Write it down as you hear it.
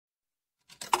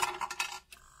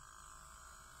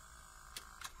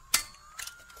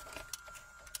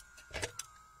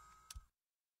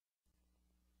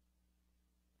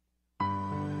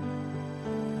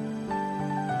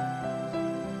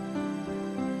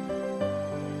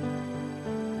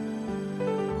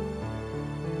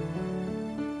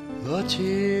The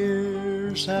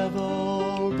tears have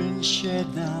all been shed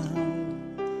now.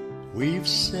 We've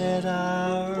said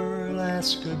our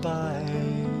last goodbyes.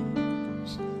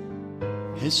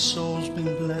 His soul's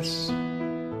been blessed,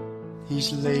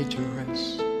 he's laid to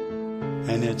rest,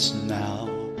 and it's now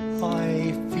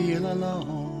I feel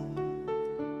alone.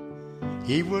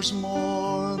 He was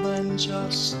more than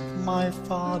just my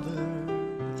father,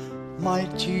 my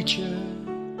teacher,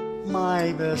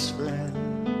 my best friend.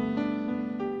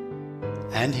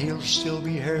 And he'll still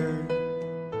be heard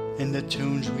in the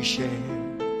tunes we share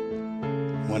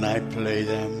when I play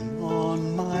them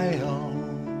on my own.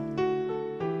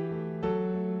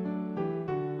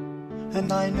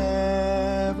 And I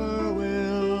never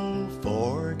will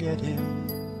forget him,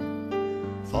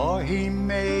 for he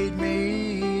made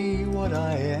me what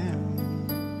I am.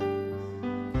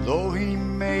 Though he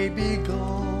may be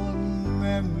gone,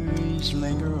 memories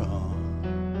linger on.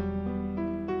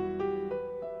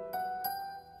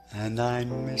 And I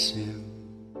miss him,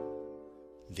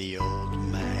 the old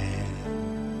man.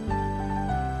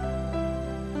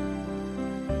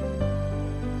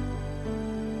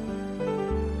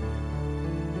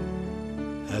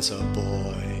 As a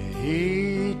boy,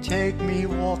 he'd take me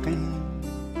walking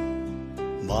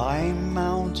by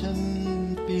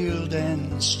mountain, field,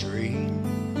 and stream,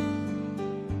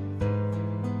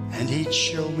 and he'd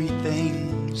show me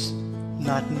things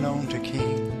not known to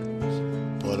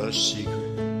kings, but a secret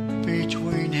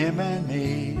between him and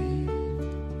me,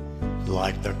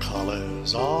 like the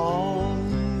colors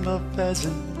on the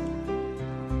pheasant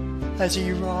as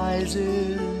he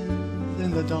rises in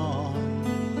the dawn,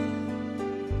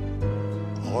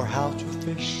 or how to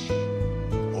fish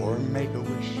or make a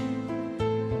wish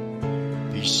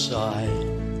beside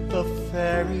the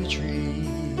fairy tree.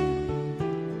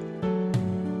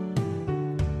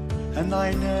 And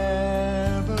I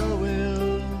never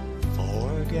will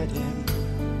forget him,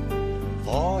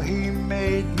 for he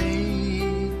made me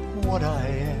what I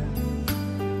am.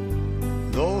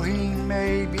 Though he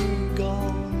may be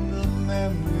gone, the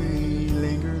memory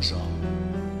lingers on.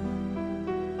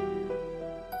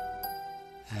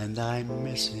 And I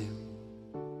miss him,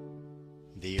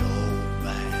 the old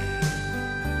man.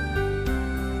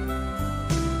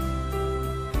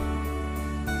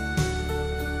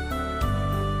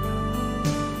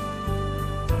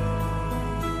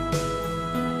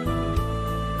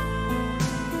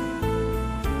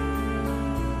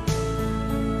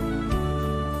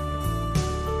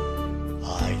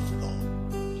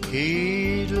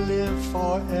 He'd live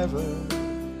forever.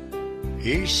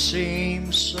 He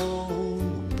seemed so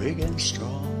big and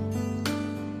strong.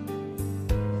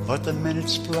 But the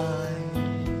minutes fly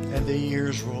and the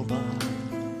years roll by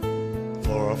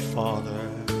for a father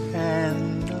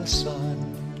and a son.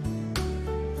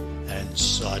 And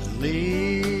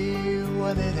suddenly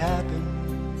when it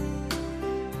happened,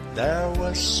 there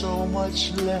was so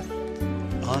much left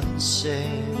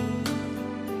unsaid.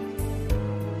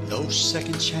 No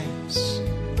second chance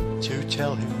to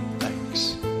tell him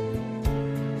thanks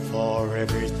for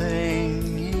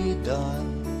everything he'd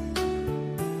done.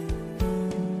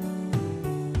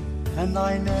 And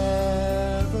I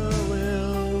never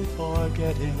will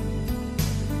forget him,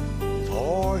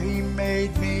 for he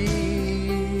made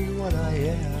me what I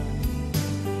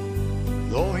am.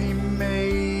 Though he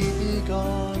may be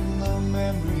gone, the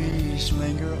memories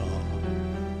linger on.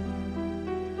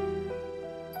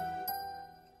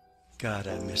 God,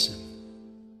 I miss him,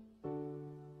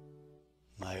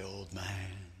 my old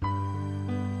man.